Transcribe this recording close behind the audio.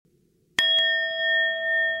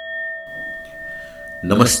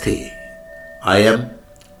Namaste. I am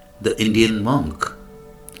the Indian monk.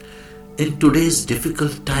 In today's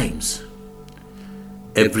difficult times,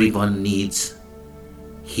 everyone needs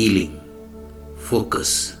healing,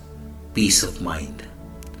 focus, peace of mind,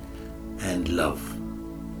 and love.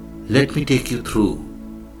 Let me take you through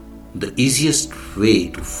the easiest way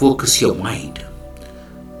to focus your mind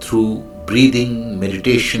through breathing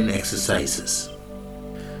meditation exercises.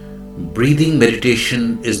 Breathing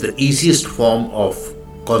meditation is the easiest form of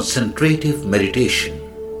concentrative meditation.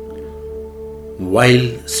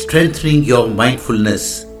 While strengthening your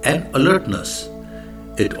mindfulness and alertness,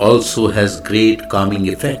 it also has great calming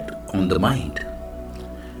effect on the mind.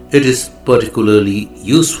 It is particularly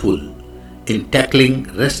useful in tackling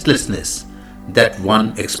restlessness that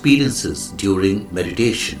one experiences during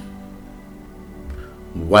meditation.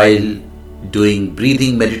 While doing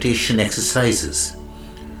breathing meditation exercises,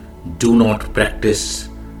 do not practice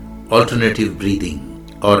alternative breathing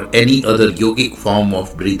or any other yogic form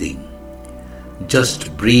of breathing.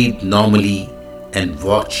 Just breathe normally and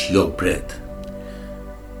watch your breath.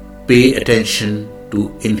 Pay attention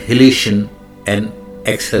to inhalation and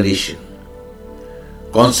exhalation.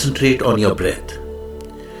 Concentrate on your breath.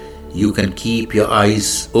 You can keep your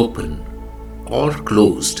eyes open or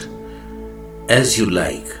closed as you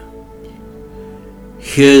like.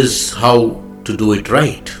 Here's how to do it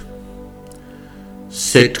right.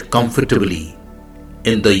 Sit comfortably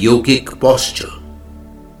in the yogic posture.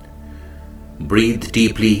 Breathe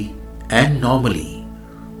deeply and normally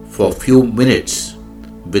for a few minutes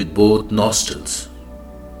with both nostrils.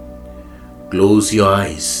 Close your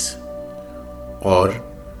eyes or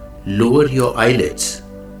lower your eyelids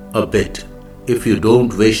a bit if you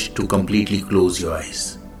don't wish to completely close your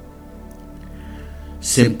eyes.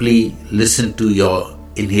 Simply listen to your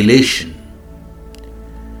inhalation.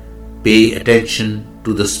 Pay attention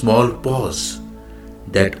to the small pause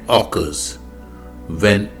that occurs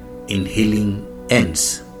when inhaling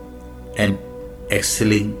ends and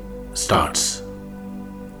exhaling starts.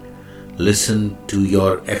 Listen to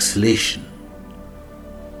your exhalation.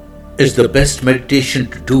 It's the best meditation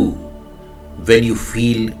to do when you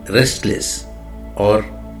feel restless or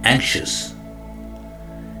anxious.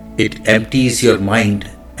 It empties your mind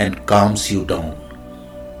and calms you down.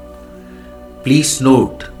 Please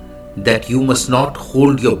note that you must not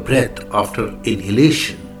hold your breath after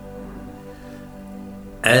inhalation,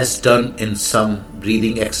 as done in some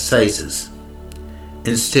breathing exercises.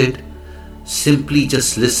 Instead, simply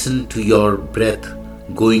just listen to your breath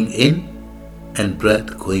going in and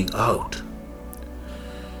breath going out.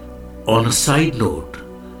 On a side note,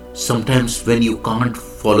 sometimes when you can't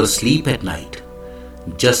fall asleep at night,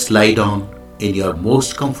 just lie down in your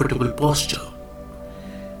most comfortable posture.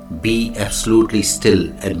 Be absolutely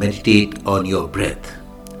still and meditate on your breath.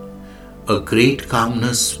 A great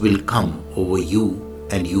calmness will come over you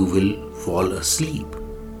and you will fall asleep.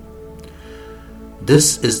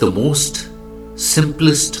 This is the most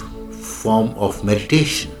simplest form of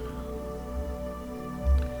meditation.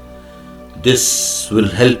 This will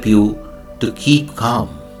help you to keep calm,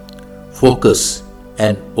 focus,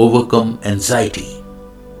 and overcome anxiety.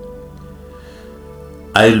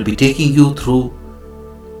 I will be taking you through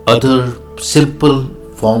other simple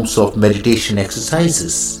forms of meditation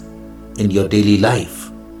exercises in your daily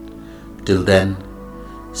life. Till then,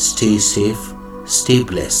 stay safe, stay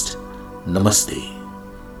blessed. Namaste.